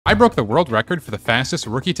I broke the world record for the fastest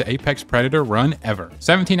rookie to Apex Predator run ever.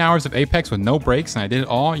 17 hours of Apex with no breaks, and I did it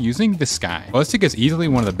all using this guy. Ballistic is easily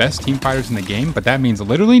one of the best team fighters in the game, but that means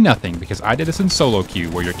literally nothing because I did this in solo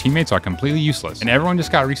queue where your teammates are completely useless. And everyone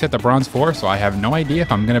just got reset to bronze 4, so I have no idea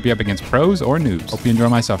if I'm gonna be up against pros or noobs. Hope you enjoy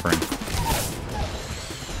my suffering.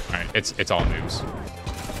 All right, it's all noobs.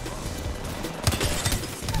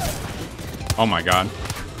 Oh my god.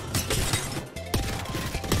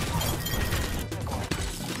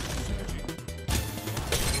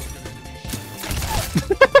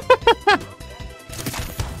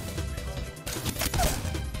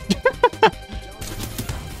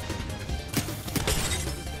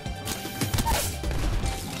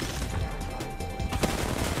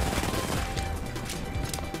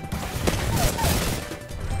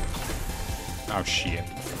 Oh shit.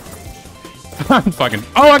 I'm fucking.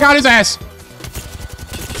 Oh, I got his ass.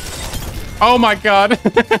 Oh my god.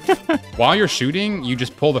 While you're shooting, you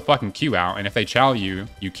just pull the fucking Q out, and if they chow you,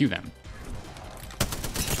 you Q them.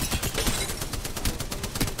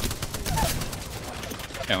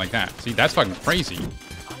 Yeah, like that. See, that's fucking crazy.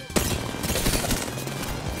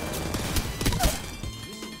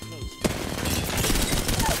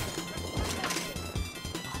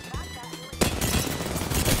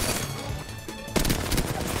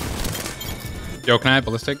 Yo, can I have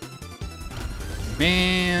Ballistic?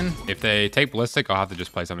 Man, if they take Ballistic, I'll have to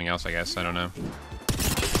just play something else, I guess. I don't know.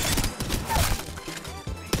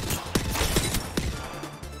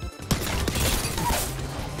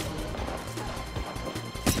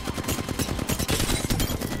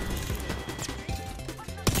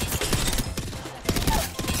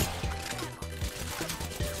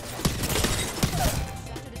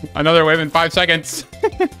 Another wave in 5 seconds.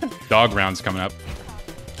 Dog round's coming up.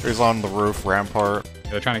 He's on the roof, rampart.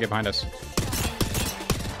 They're trying to get behind us.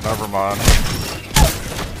 Never mind.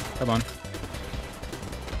 Come on.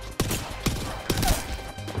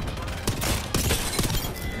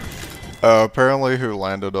 Apparently who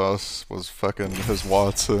landed us was fucking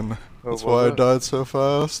HisWattson. That's why I died so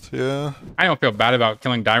fast, yeah. I don't feel bad about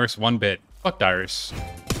killing Dyrus one bit. Fuck Dyrus.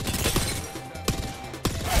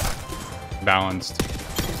 Balanced.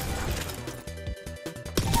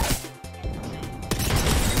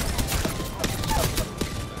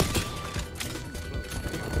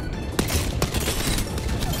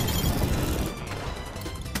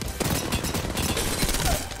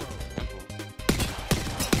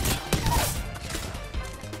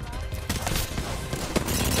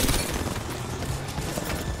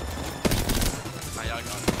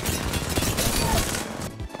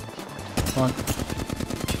 Come on.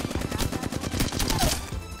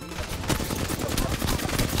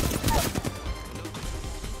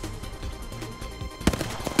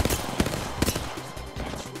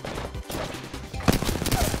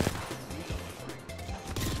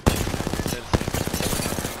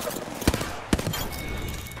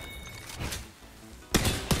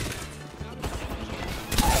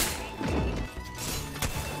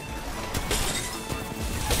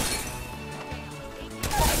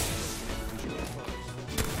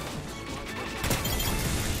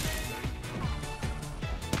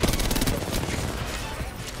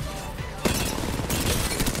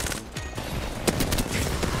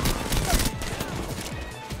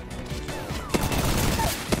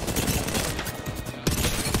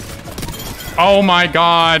 Oh my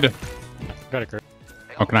god! Got a crit.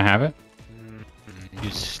 Oh, can I have it?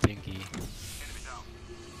 You stinky.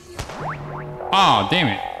 Oh, damn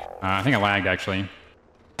it. I think I lagged, actually.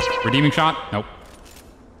 Redeeming shot? Nope.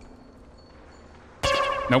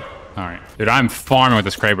 Nope. Alright. Dude, I'm farming with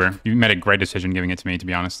this Kraber. You made a great decision giving it to me, to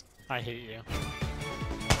be honest. I hate you.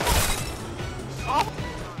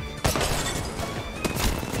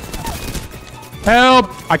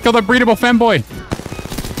 Help! I killed a breedable femboy!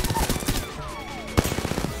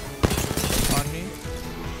 On me.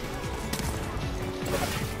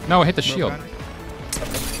 No, it hit the shield.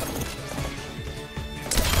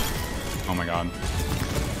 Oh my god.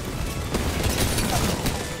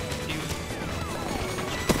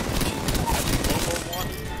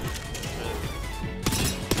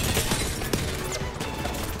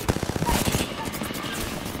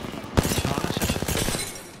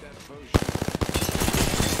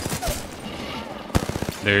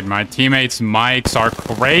 Dude, my teammates' mics are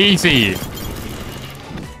crazy.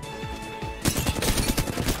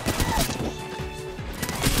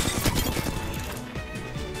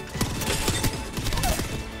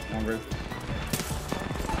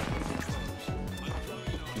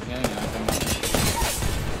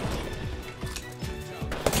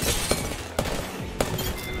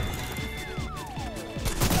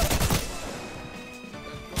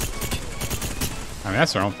 I mean,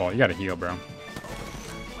 That's their own fault. You gotta heal, bro.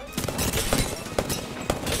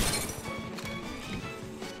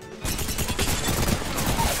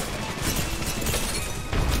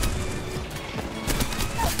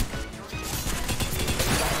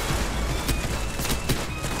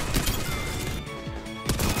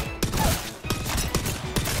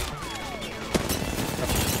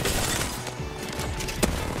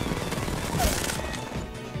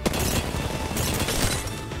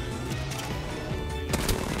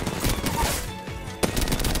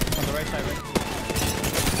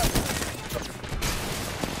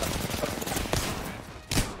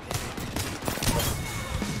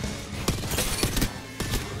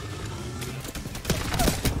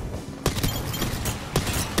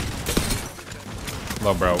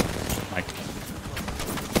 Low, bro. Like,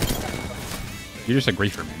 you're just a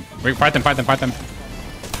griefer, man. Wait, fight them, fight them, fight them.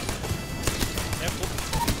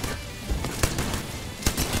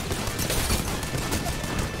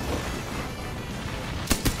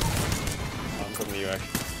 I'm from you, actually.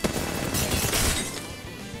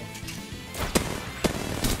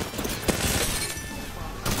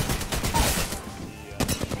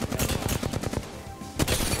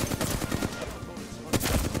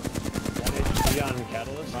 On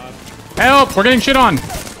catalyst. Help! We're getting shit on. Back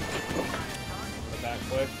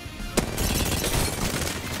quick.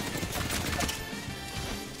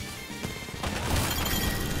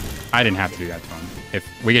 I didn't have to do that to him. If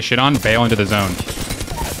we get shit on, bail into the zone.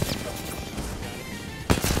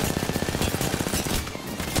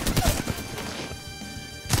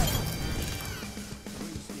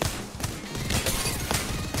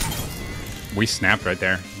 We snapped right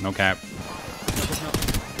there. No cap.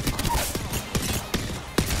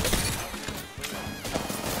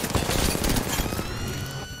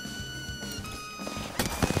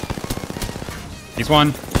 He's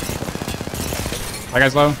one. That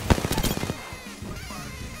guy's low.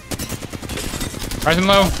 Rising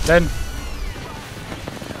low. Dead.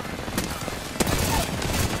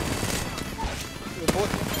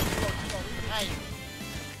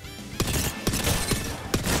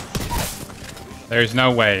 There's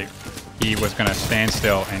no way he was gonna stand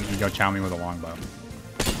still and ego chow me with a longbow.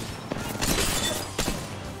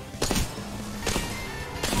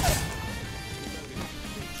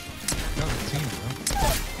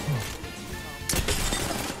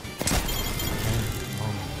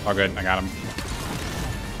 All good, I got him.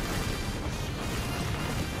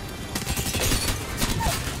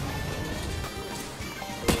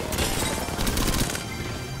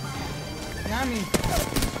 Got me.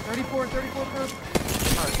 34, 34, bro.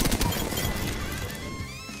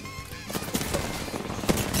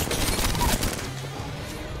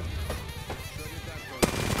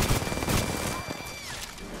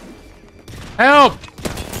 Help!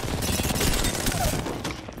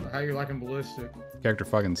 How you liking Ballistic? Character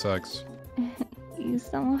fucking sucks. You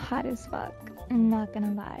sound hot as fuck. I'm not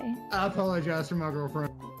gonna lie. I apologize for my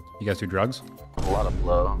girlfriend. You guys do drugs? A lot of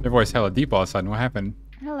blow. Your voice hella deep all of a sudden. What happened?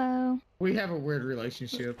 Hello. We have a weird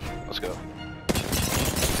relationship. Let's go.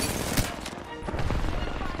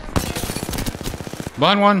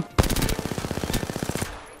 Blind one.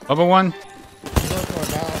 Level one.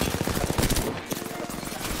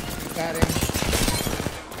 Got him.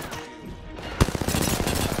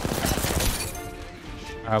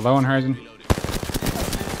 Low on horizon.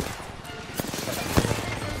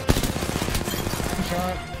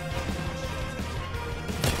 Shot.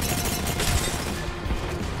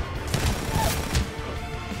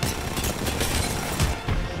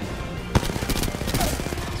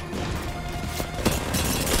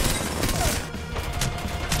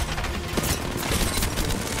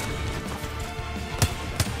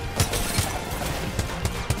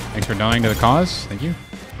 Thanks for donating to the cause. Thank you.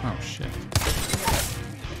 Oh shit.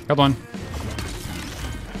 Killed one.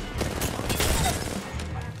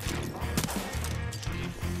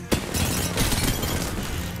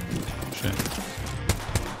 Shit.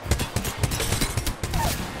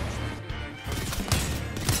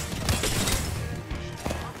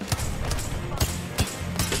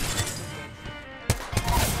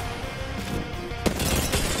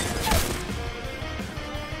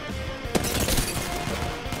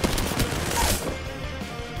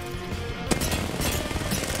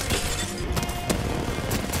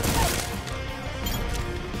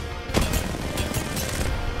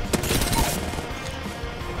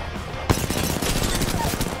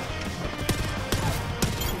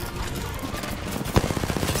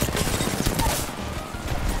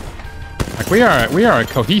 We are a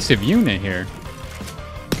cohesive unit here.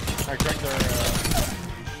 I cracked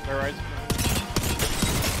their right.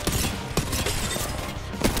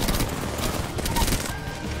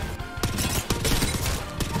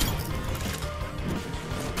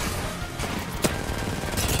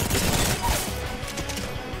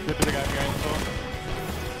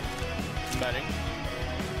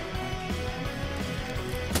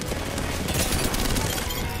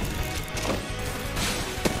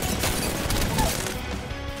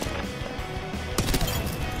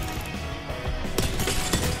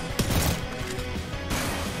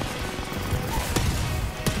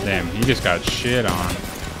 He just got shit on.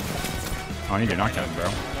 Oh, I need your knockdown, bro.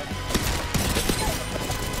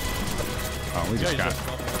 Oh, we just got...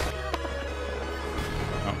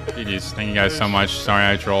 Oh, GG's. Thank you guys so much.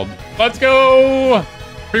 Sorry I trolled. Let's go!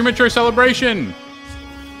 Premature celebration!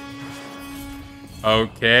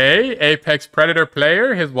 Okay, Apex Predator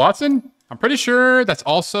player, HisWattson. I'm pretty sure that's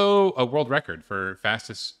also a world record for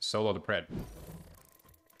fastest solo to pred.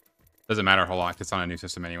 Doesn't matter a whole lot. It's on a new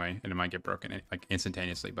system anyway, and it might get broken like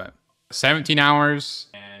instantaneously. But 17 hours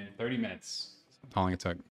and 30 minutes. That's how long it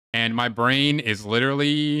took. And my brain is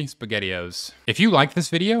literally SpaghettiOs. If you like this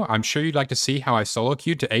video, I'm sure you'd like to see how I solo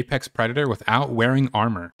queued to Apex Predator without wearing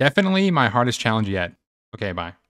armor. Definitely my hardest challenge yet. Okay, bye.